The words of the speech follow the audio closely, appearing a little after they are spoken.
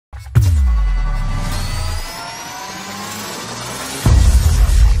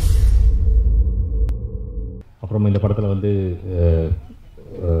அப்புறம் இந்த படத்தில் வந்து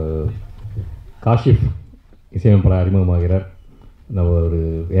காஷிஃப் இசையமைப்பாளர் அறிமுகமாகிறார். நம்ம ஒரு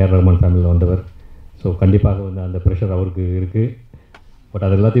ஏஆர் ரஹ்மான் ஃபேமிலியில் வந்தவர். ஸோ கண்டிப்பாக வந்து அந்த ப்ரெஷர் அவருக்கு இருக்குது. பட்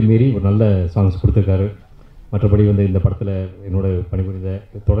அது எல்லாத்தையும் மீறி ஒரு நல்ல சாங்ஸ் கொடுத்துருக்காரு. மற்றபடி வந்து இந்த படத்தில் என்னோட பணிபுரிந்த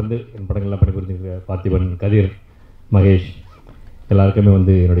தொடர்ந்து என் படங்கள்லாம் பணிபுரிஞ்சிருக்க பார்த்திபன், கதிர், மகேஷ் எல்லாருக்குமே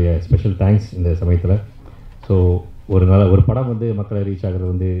வந்து என்னுடைய ஸ்பெஷல் தேங்க்ஸ் இந்த சமயத்தில். ஸோ ஒரு படம் வந்து மக்களை ரீச் ஆகிறது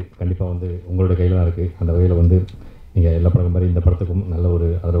வந்து கண்டிப்பாக வந்து உங்களோட கையில் தான் இருக்குது. அந்த வகையில் வந்து நீங்கள் எல்லா படம் மாதிரி இந்த படத்துக்கும் நல்ல ஒரு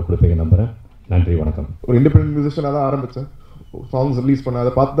ஆதரவு கொடுப்பீங்க நம்புகிறேன். நன்றி, வணக்கம். ஒரு இண்டிபெண்டன்ட் மியூசிஷியனாக தான் ஆரம்பித்தேன். சாங்ஸ் ரிலீஸ் பண்ணேன்.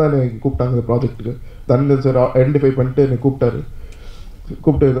 அதை பார்த்து தான் என்னை கூப்பிட்டாங்க இந்த ப்ராஜெக்ட்டுக்கு. தனிந்தன் சார் ஐடென்டிஃபை பண்ணிட்டு என்னை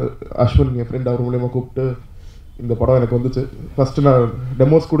கூப்பிட்டு அஸ்வின் என் ஃப்ரெண்ட் அவர் மூலியமாக கூப்பிட்டு இந்த படம் எனக்கு வந்துச்சு. ஃபஸ்ட்டு நான்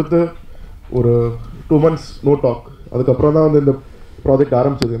டெமோஸ் கொடுத்து ஒரு 2 months நோ டாக். அதுக்கப்புறம் தான் வந்து இந்த ப்ராஜெக்ட்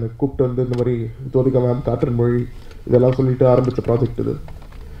ஆரம்பிச்சது. எனக்கு கூப்பிட்டு வந்து இந்த மாதிரி ஜோதிகா மேம், காற்றின் மொழி இதெல்லாம் சொல்லிட்டு ஆரம்பித்த ப்ராஜெக்ட் இது.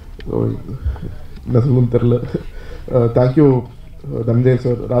 என்ன சொல்லணும்னு தெரில. Thank you Dhananjay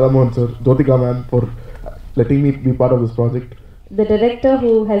sir, Radhamohan sir, Jyothika ma'am for letting me be part of this project. The director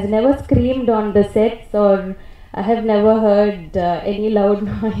who has never screamed on the sets or I have never heard any loud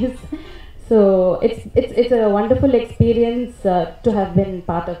noise. So it's a wonderful experience to have been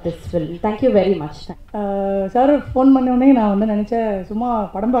part of this film. Thank you very much. Sir phone பண்ணோடனே நான் வந்து நினச்சேன் சும்மா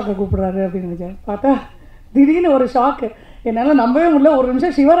படம் பார்க்க கூப்பிட்றாரு அப்படின்னு நினச்சேன். பார்த்தா திடீர்னு ஒரு ஷாக்கு. என்னால் நம்பவே முடியல. ஒரு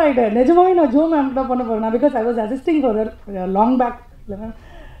நிமிஷம் ஷிவர் ஆகிட்டேன். நிஜமாவே நான் ஜோ மேம் தான் பண்ண போகிறேன். Because I was assisting for long back,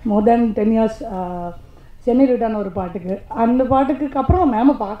 more than 10 years. Chennai return ஒரு பாட்டுக்கு, அந்த பாட்டுக்கு அப்புறம்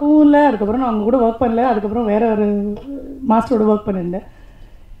மேமை பார்க்கவும் இல்லை. அதுக்கப்புறம் நான் அவங்க கூட ஒர்க் பண்ணல. அதுக்கப்புறம் வேறு ஒரு மாஸ்டரோட ஒர்க் பண்ணியிருந்தேன்.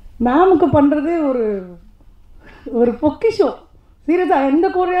 மேமுக்கு பண்ணுறது ஒரு பொக்கிஷம். சீரியஸாக எந்த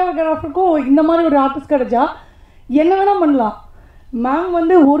கோரியோகிராஃபருக்கும் இந்த மாதிரி ஒரு ஆர்டிஸ்ட் கிடச்சா என்ன வேணால் பண்ணலாம். மேம்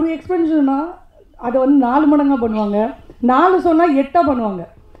வந்து ஒரு எக்ஸ்பென்ஷன்னா அதை வந்து 4 மடங்காக பண்ணுவாங்க. 4 சொன்னால் 8 பண்ணுவாங்க.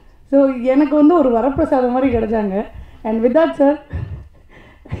 ஸோ எனக்கு வந்து ஒரு வரப்பிரசாதம் மாதிரி கிடைச்சாங்க. அண்ட் வித்ஹார்த் சார்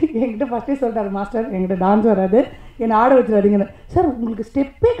என்கிட்ட ஃபஸ்ட்டே சொல்லிட்டாரு, மாஸ்டர் என்கிட்ட டான்ஸ் வராது, என்னை ஆட வச்சுறாதீங்கன்னு. சார் உங்களுக்கு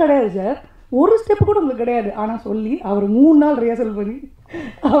ஸ்டெப்பே கிடையாது சார், ஒரு ஸ்டெப்பு கூட உங்களுக்கு கிடையாது. ஆனால் சொல்லி அவர் 3 நாள் ரிஹர்சல் பண்ணி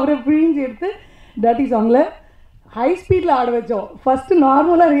அவரை பிழிஞ்சு எடுத்து டர்ட்டி சாங்கில் ஹை ஸ்பீடில் ஆட வச்சோம். ஃபஸ்ட்டு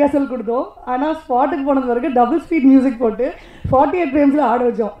நார்மலாக ரிஹர்சல் கொடுத்தோம். ஆனால் ஸ்பாட்டுக்கு போனது வரைக்கும் டபுள் ஸ்பீட் மியூசிக் போட்டு 48 frames ஆட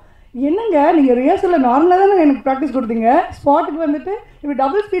வச்சோம். என்னங்க நீங்கள் ரிஹர்சலில் நார்மலாக தானே எனக்கு ப்ராக்டிஸ் கொடுத்தீங்க, ஸ்பாட்டுக்கு வந்துட்டு இப்போ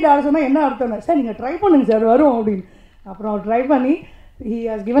டபுள் ஸ்பீட் ஆட சொன்னால் என்ன அர்த்தம்னா, சார் நீங்கள் ட்ரை பண்ணுங்க சார் வரும் அப்படின்னு. அப்புறம் அவர் ட்ரை பண்ணி he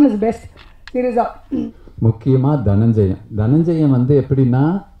has given his best. சீரியஸாக முக்கியமாக தனஞ்சயம் வந்து எப்படின்னா,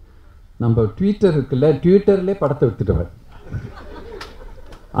 நம்ம ட்விட்டர் இருக்குல்ல, ட்விட்டர்லேயே படத்தை விட்டுட்டவர்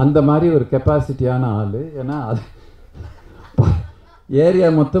அந்த மாதிரி ஒரு கெப்பாசிட்டியான ஆள். ஏன்னா அது ஏரியா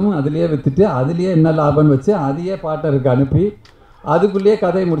மொத்தமும் அதுலேயே விற்றுட்டு அதுலேயே என்ன லாபம்னு வச்சு அதையே பாட்டருக்கு அனுப்பி அதுக்குள்ளேயே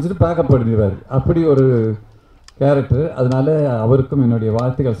கதையை முடிச்சுட்டு பேக்கப் பண்ணிடுவார். அப்படி ஒரு கேரக்டர். அதனால் அவருக்கும் என்னுடைய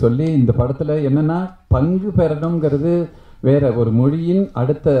வாழ்த்துக்கள் சொல்லி, இந்த படத்தில் என்னென்னா பங்கு பெறணுங்கிறது வேறு ஒரு மொழியின்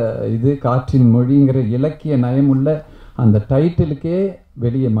அடுத்த இது காற்றின் மொழிங்கிற இலக்கிய நயமுள்ள அந்த டைட்டிலுக்கே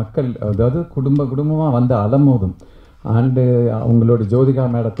வெளியே மக்கள், அதாவது குடும்பமாக வந்து அலமோதும். அண்டு அவங்களோட ஜோதிகா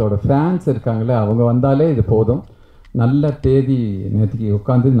மேடத்தோட ஃபேன்ஸ் இருக்காங்களே, அவங்க வந்தாலே இது போதும். நல்ல தேதி நேற்றுக்கு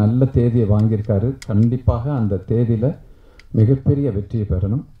உட்காந்து நல்ல தேதியை வாங்கியிருக்காரு. கண்டிப்பாக அந்த தேதியில் மிகப்பெரிய வெற்றியை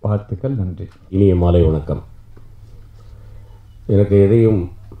பெறணும். வாழ்த்துக்கள், நன்றி. இனிய மாலை வணக்கம். எனக்கு எதையும்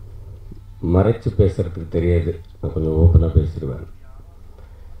மறைச்சு பேசுகிறதுக்கு தெரியாது. நான் கொஞ்சம் ஓப்பனாக பேசிடுவேன்.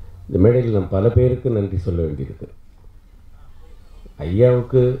 இந்த மேடையில் நான் பல பேருக்கு நன்றி சொல்ல வேண்டியிருக்கு.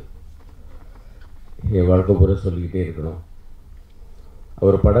 ஐயாவுக்கு என் வாழ்க்கை பூரா சொல்லிக்கிட்டே இருக்கணும்.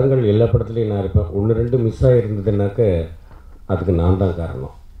 அவர் படங்கள் எல்லா படத்துலையும் நான் இருப்பேன். 1-2 மிஸ் ஆகிருந்ததுனாக்க அதுக்கு நான் தான்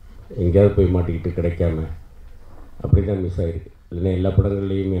காரணம். எங்கேயாவது போய் மாட்டிக்கிட்டு கிடைக்காம அப்படி தான் மிஸ் ஆகிருக்கு. இல்லைன்னா எல்லா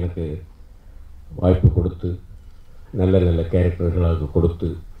படங்கள்லேயும் எனக்கு வாய்ப்பு கொடுத்து நல்ல நல்ல கேரக்டர்களாக கொடுத்து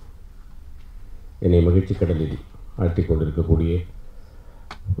என்னை மகிழ்ச்சி கடலில் ஆட்டி கொண்டிருக்கக்கூடிய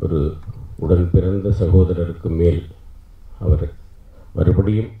ஒரு உடன் பிறந்த சகோதரருக்கு மேல் அவர்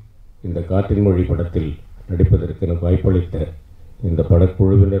மறுபடியும் இந்த காற்றின் மொழி படத்தில் நடிப்பதற்கு எனக்கு வாய்ப்பளித்த இந்த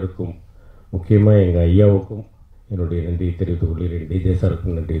படக்குழுவினருக்கும் முக்கியமாக எங்கள் ஐயாவுக்கும் என்னுடைய நன்றியை தெரிவித்துக் கொள்கிறேன். டிஜே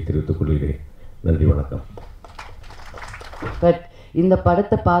சாருக்கும் நன்றியை தெரிவித்துக் கொள்கிறேன். நன்றி, வணக்கம். பட் இந்த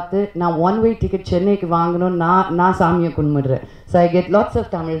படத்தை பார்த்து நான் 1-way டிக்கெட் சென்னைக்கு வாங்கணும்னு நான் சாமியை கும்பிடுறேன். So I get lots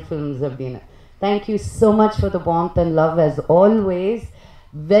of Tamil films அப்படின்னு. Thank you so much for the warmth and love as always.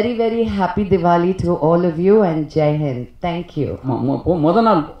 Very, very happy Diwali to all of you and Jai Hind. Thank you. முதல்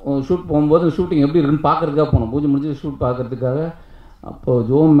நாள் shoot போகும்போது shooting எப்படி இருக்குன்னு பார்க்குறதுக்காக போனோம். பூஜை முடிஞ்சு ஷூட் பார்க்குறதுக்காக. அப்போது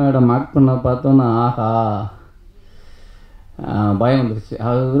ஜோ மேடம் ஆக்ட் பண்ண பார்த்தோன்னா ஆஹா பயம் வந்துருச்சு.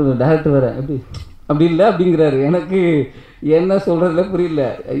 அவர் டேரக்டர் வேறு அப்படி இல்லை அப்படிங்கிறாரு. எனக்கு என்ன சொல்கிறதுல புரியல.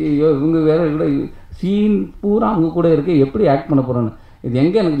 ஐயோ இவங்க வேறு கூட சீன் பூரா அவங்க கூட இருக்கு, எப்படி ஆக்ட் பண்ண போகிறோன்னு. இது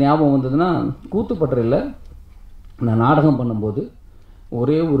எங்கே எனக்கு ஞாபகம் வந்ததுன்னா, கூத்துப்பட்டறையில் நான் நாடகம் பண்ணும்போது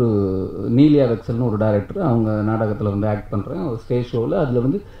ஒரே ஒரு நீலியா வெக்சல்னு ஒரு டைரக்டர், அவங்க நாடகத்தில் வந்து ஆக்ட் பண்ணுறேன் ஒரு ஸ்டேஜ் ஷோவில். அதில்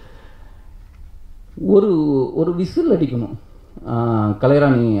வந்து ஒரு விசில் அடிக்கணும்.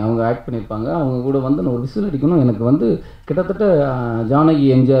 கலைராணி அவங்க ஆக்ட் பண்ணியிருப்பாங்க, அவங்க கூட வந்து நான் ஒரு விசில் அடிக்கணும். எனக்கு வந்து கிட்டத்தட்ட ஜானகி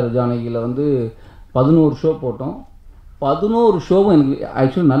எம்ஜிஆர் ஜானகியில் வந்து 11 ஷோ போட்டோம். 11 ஷோவும் எனக்கு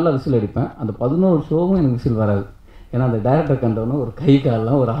ஆக்சுவலி நல்ல விசில் அடிப்பேன். அந்த 11 ஷோவும் எனக்கு விசில் வராது. ஏன்னா அந்த டைரக்டர் கண்டவொன்னே ஒரு கை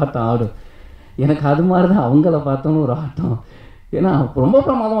காலெலாம் ஒரு ஆட்டம் ஆடும். எனக்கு அது மாதிரி தான் அவங்கள பார்த்தோன்னு ஒரு ஆட்டம். ஏன்னா ரொம்ப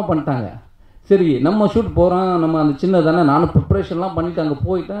பிரமாதமாக பண்ணிட்டாங்க. சரி நம்ம ஷூட் போகிறோம், நம்ம அந்த சின்ன தானே, நானும் ப்ரிப்ரேஷன்லாம் பண்ணிவிட்டு அங்கே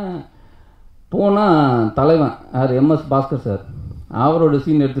போயிட்டேன். போனால் தலைவன் யார் எம்எஸ் பாஸ்கர் சார், அவரோட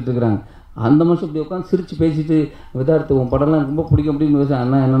சீன் எடுத்துகிட்டு இருக்கிறாங்க. அந்த மனுஷன் இப்படி உட்காந்து சிரித்து பேசிட்டு, விதார்த்து உன் படம்லாம் ரொம்ப பிடிக்கும் அப்படின்னு பேசுகிறேன்.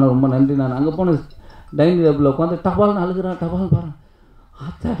 அண்ணா என்னென்னா ரொம்ப நன்றி. நான் அங்கே போன டைனிங் டேபிளில் உட்காந்து டபால்னு அழுகிறான், டபால் பாரு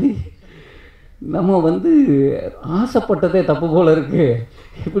ஆத்தாடி, நம்ம வந்து ஆசைப்பட்டதே தப்பு போல் இருக்குது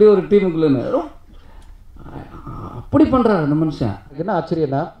இப்படி ஒரு டீமுக்குள்ளேன்னு அப்படி பண்ணுறாரு அந்த மனுஷன். என்ன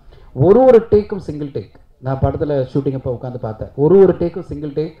ஆச்சரியன்னா ஒரு டேக்கும் சிங்கிள் டேக். நான் படத்தில் ஷூட்டிங் அப்போ உட்காந்து பார்த்தேன். ஒரு டேக்கும்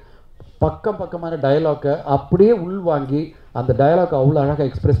சிங்கிள் டேக், பக்கமான டயலாக்கை அப்படியே உள்வாங்கி அந்த டயலாக்கை அவ்வளோ அழகாக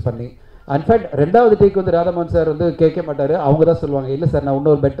எக்ஸ்பிரஸ் பண்ணி, இன்ஃபேக்ட் 2வது டேக் வந்து ராதாமோகன் சார் வந்து கேட்க மாட்டார். அவங்க தான் சொல்லுவாங்க, இல்லை சார் நான்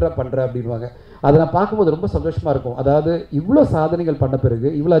இன்னொரு பெட்டராக பண்ணுறேன் அப்படின்வாங்க. அதை நான் பார்க்கும்போது ரொம்ப சந்தோஷமாக இருக்கும். அதாவது இவ்வளோ சாதனைகள் பண்ண பிறகு,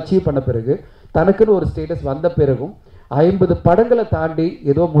 இவ்வளோ அச்சீவ் பண்ண பிறகு, தனக்குன்னு ஒரு ஸ்டேட்டஸ் வந்த பிறகும் 50 படங்களை தாண்டி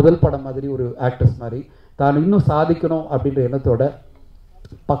ஏதோ முதல் படம் மாதிரி ஒரு ஆக்டர்ஸ் மாதிரி தான் இன்னும் சாதிக்கணும் அப்படின்ற எண்ணத்தோட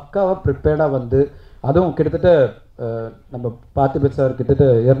பக்காவாக ப்ரிப்பேர்டாக வந்து, அதுவும் கிட்டத்தட்ட நம்ம பார்த்திபன் சார் கிட்டத்தட்ட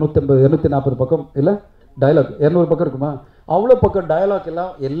 240 பக்கம் இல்லை டயலாக் 200 பக்கம் இருக்குமா, அவ்வளோ பக்கம் டயலாக்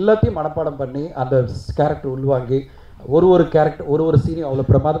எல்லாத்தையும் மனப்பாடம் பண்ணி அந்த கேரக்டர் உள்வாங்கி ஒரு கேரக்டர் ஒரு சீனையும் அவ்வளோ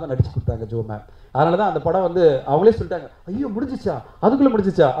பிரமாதமாக நடிச்சு கொடுத்தாங்க ஜோ மேம். அதனால தான் அந்த படம் வந்து அவங்களே சொல்லிட்டாங்க, ஐயோ முடிஞ்சிச்சா, அதுக்குள்ளே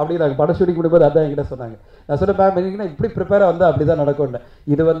முடிஞ்சிச்சா அப்படின்னாங்க. படம் ஷூட்டிங் முடியும்போது அதான் என்கிட்ட சொன்னாங்க. நான் சொன்னேன் மேம் என்னன்னா இப்படி ப்ரிப்பேராக வந்து அப்படி தான் நடக்கும்னு.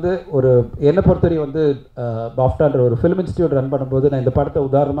 இது வந்து ஒரு என்னை பொறுத்தவரையும் வந்து பாஃப்டான்ற ஒரு ஃபிலிம் இன்ஸ்டியூட் ரன் பண்ணும்போது நான் இந்த படத்தை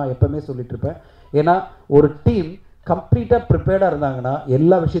உதாரணமாக எப்போவுமே சொல்லிட்டு இருப்பேன். ஏன்னா ஒரு டீம் கம்ப்ளீட்டாக ப்ரிப்பேர்டாக இருந்தாங்கன்னா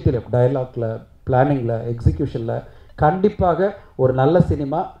எல்லா விஷயத்திலையும் டயலாக்ல, பிளானிங்கில், எக்ஸிக்யூஷனில் கண்டிப்பாக ஒரு நல்ல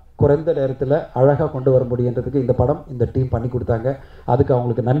சினிமா குறைந்த நேரத்தில் அழகாக கொண்டு வர முடியுன்றதுக்கு இந்த படம் இந்த டீம் பண்ணி கொடுத்தாங்க. அதுக்கு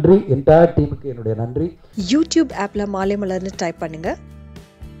அவங்களுக்கு நன்றி. என்டையர் டீமுக்கு என்னுடைய நன்றி. யூடியூப் ஆப்பில் மாலை மலர்னு டைப் பண்ணுங்கள்,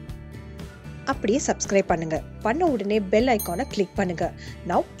 அப்படியே சப்ஸ்கிரைப் பண்ணுங்கள். பண்ண உடனே பெல் ஐக்கானை கிளிக் பண்ணுங்கள்.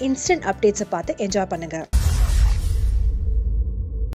 நவ் இன்ஸ்டன்ட் அப்டேட்ஸை பார்த்து என்ஜாய் பண்ணுங்கள்.